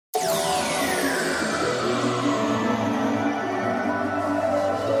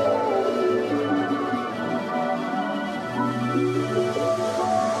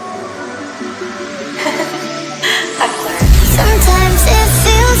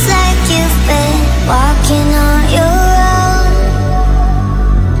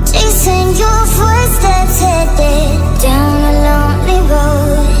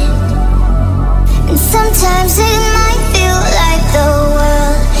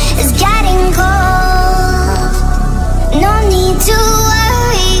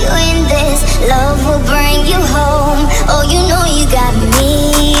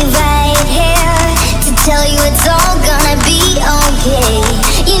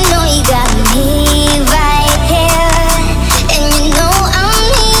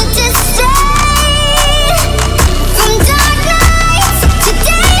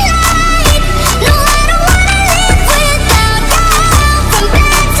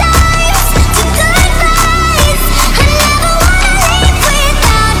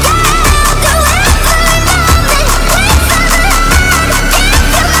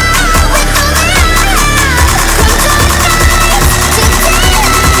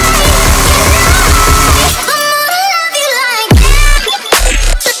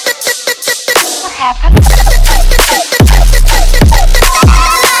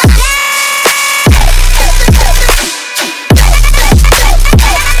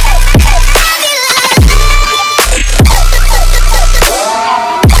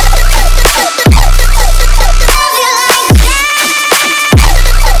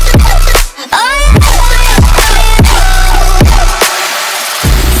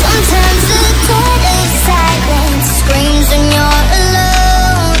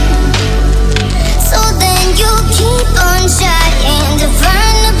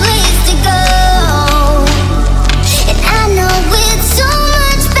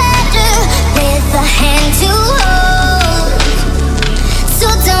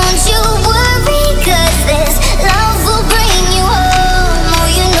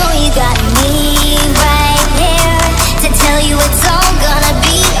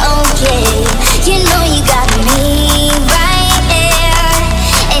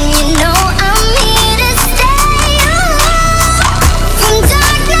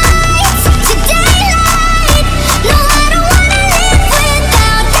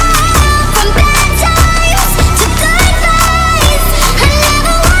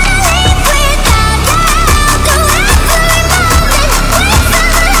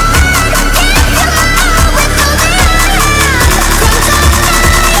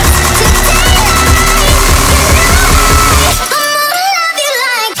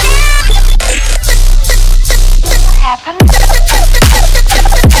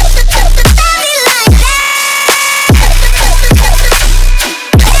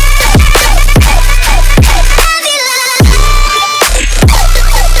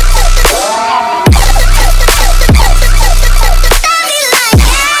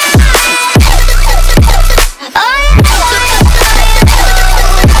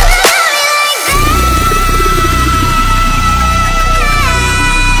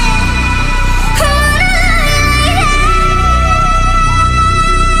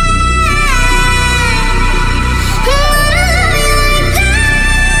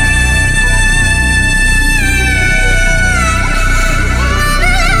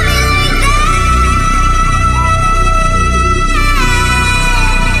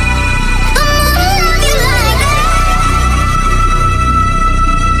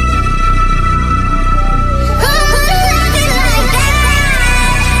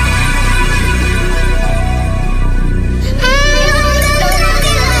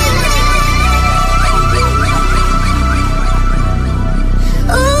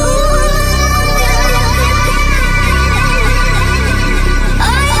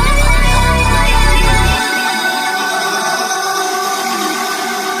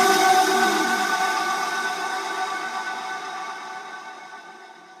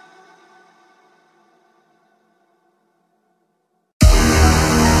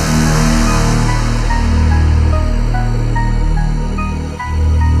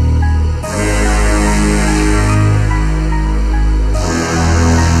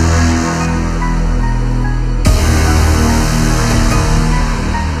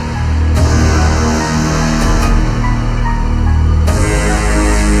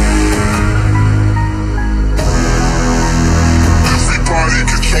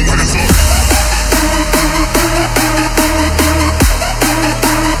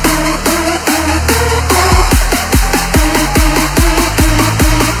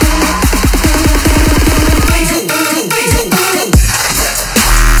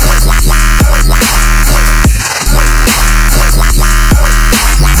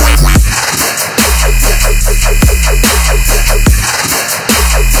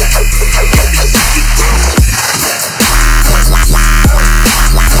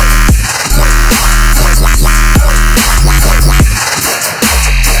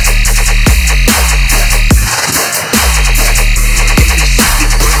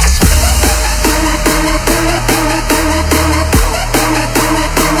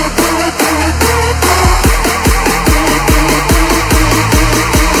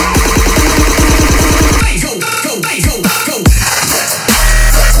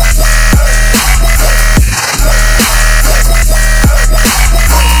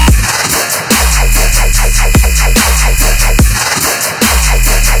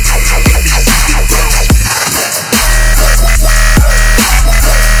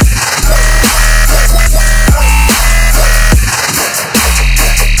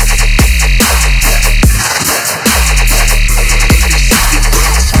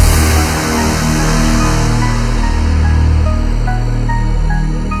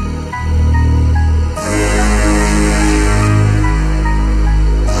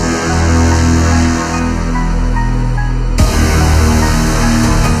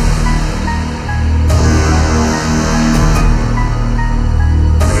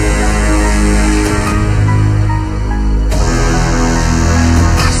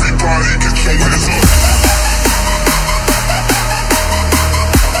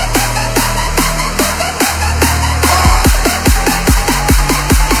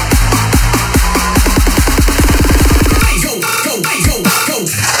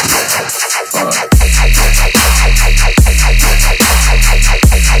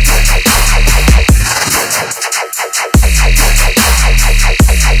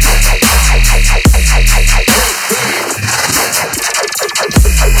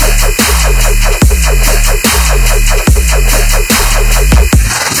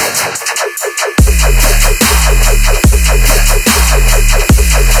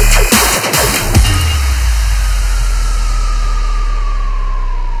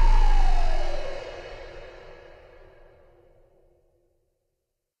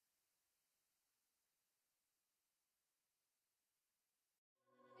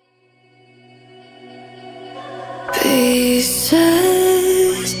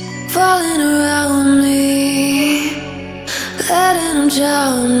falling around me, letting them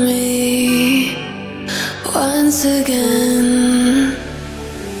drown me once again.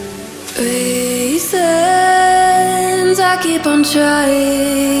 Reasons I keep on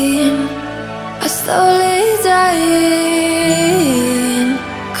trying, I slowly dying,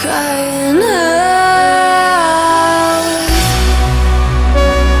 crying out.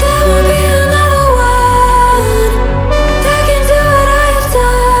 There won't be another one that can do what I have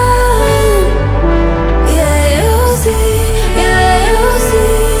done. Yeah, you'll see,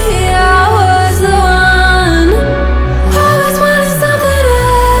 I was the one, always wanted something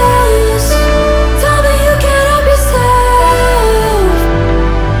else. Tell me you can't help yourself.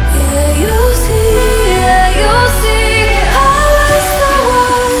 Yeah, you'll see, I was the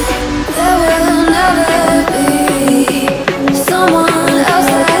one. There will never be someone else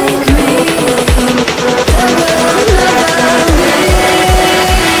like me. There will never be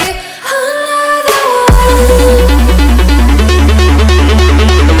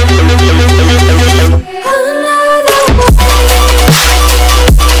another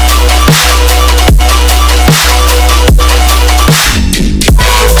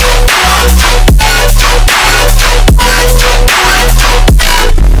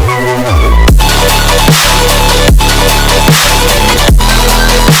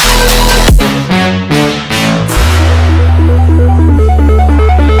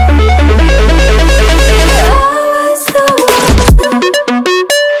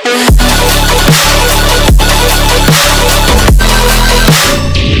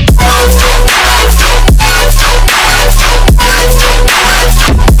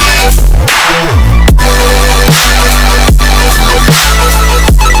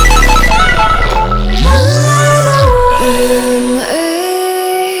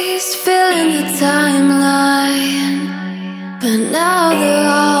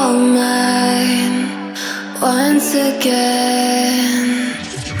once again,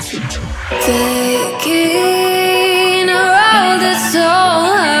 taking a road that's so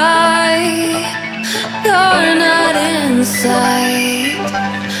high. You're not inside,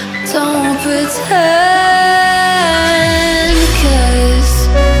 don't pretend, 'cause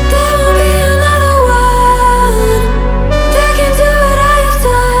there won't be another one that can do what I have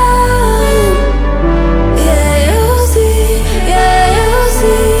done. Yeah, you'll see,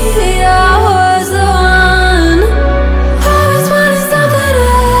 I was the one, always wanted something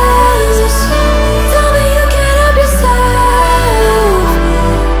else. Tell me you can't help yourself.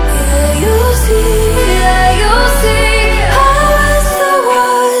 Yeah, you'll see, I was the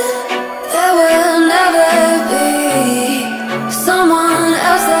one. There will never be someone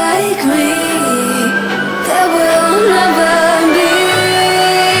else like me. There will never be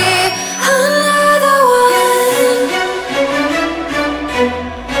another one.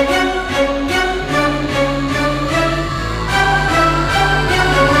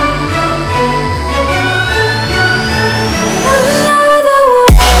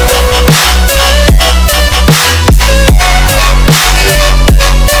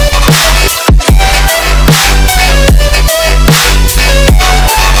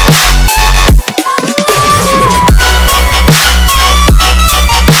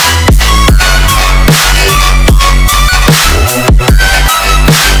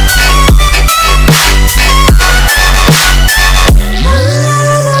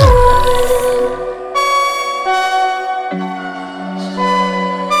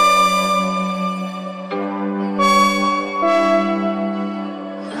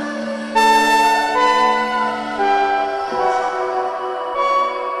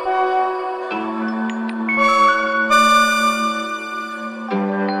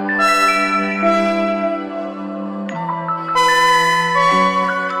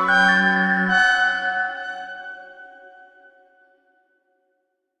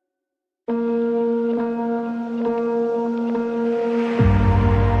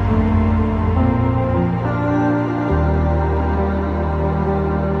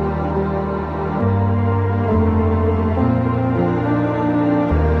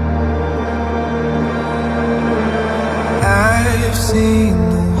 I've seen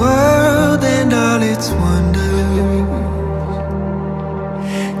the world and all its wonders,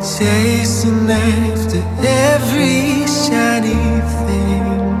 chasing after every shiny thing.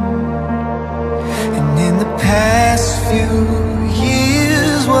 And in the past few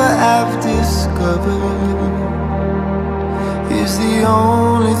years, what I've discovered is the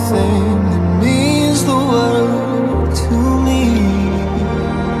only thing that means the world to me.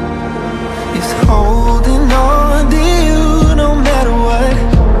 It's holding on to you no matter what.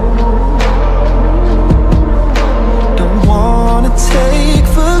 Don't wanna take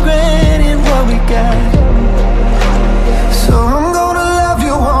for granted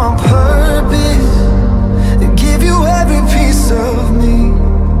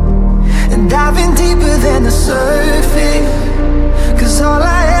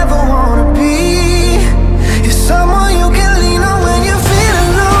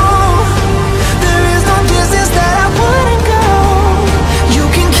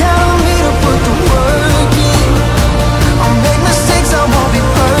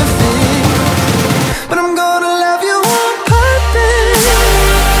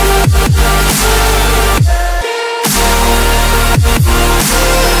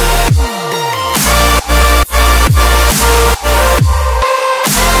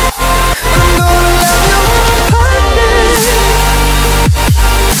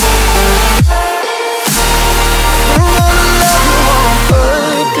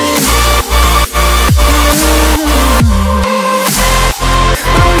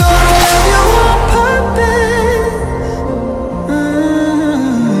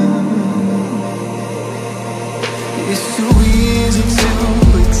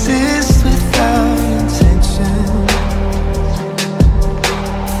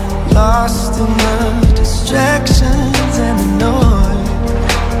of my distractions and the noise,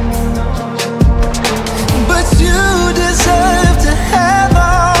 but you deserve to have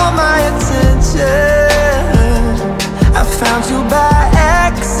all my attention. I found you by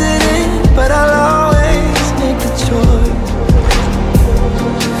accident, but I'll always make the choice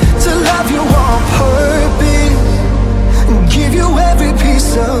to love you on purpose and give you every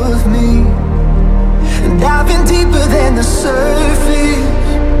piece of me. And diving deeper than the surface,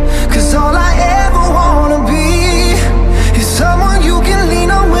 'cause all I ever wanna be is someone you can lean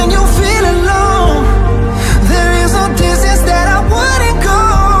on when you feel alone. There is no distance that I wouldn't go.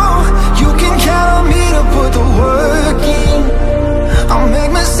 You can count on me to put the work in. I'll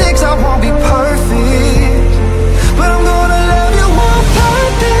make mistakes, I won't be perfect, but I'm gonna love you on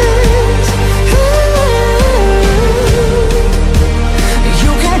purpose.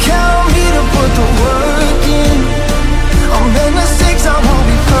 You can count on me to put the work in. I'll make mistakes, I won't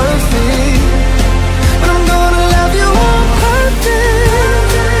be perfect, but I'm gonna love you on purpose.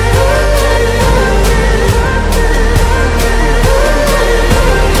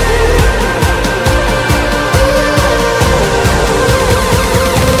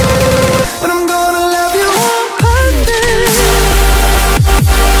 But I'm gonna love you on purpose.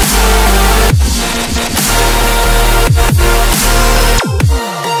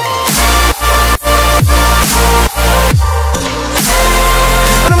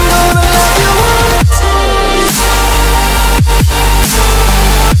 But I'm gonna love you on purpose.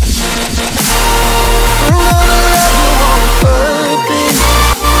 I'm gonna love you on purpose.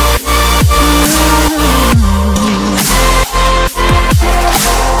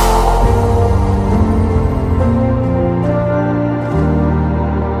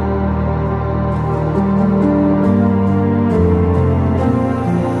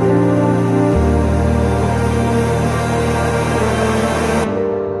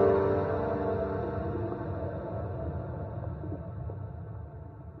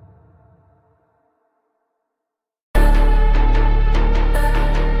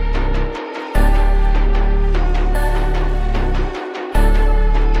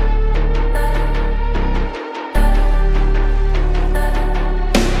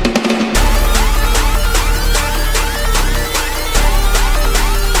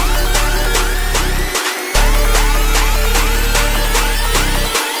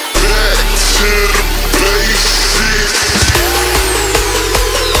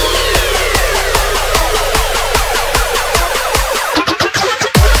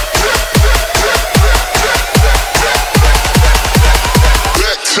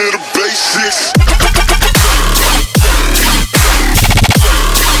 To the basics.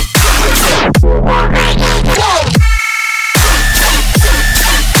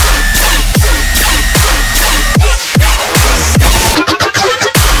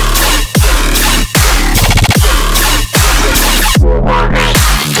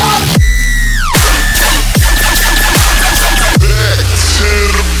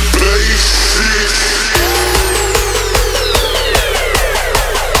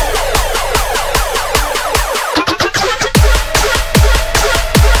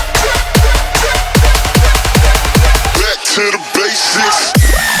 To the basics.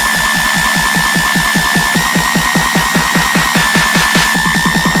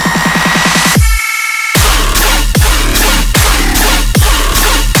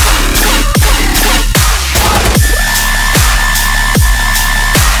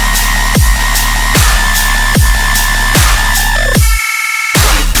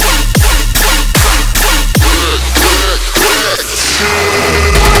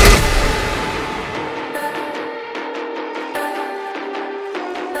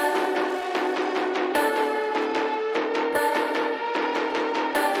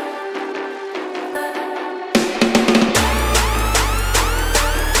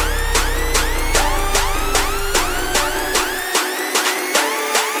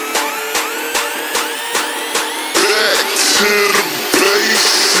 To the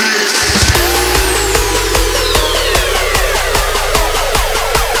basics.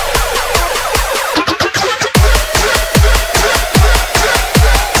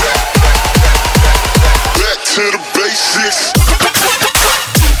 Back to the basics.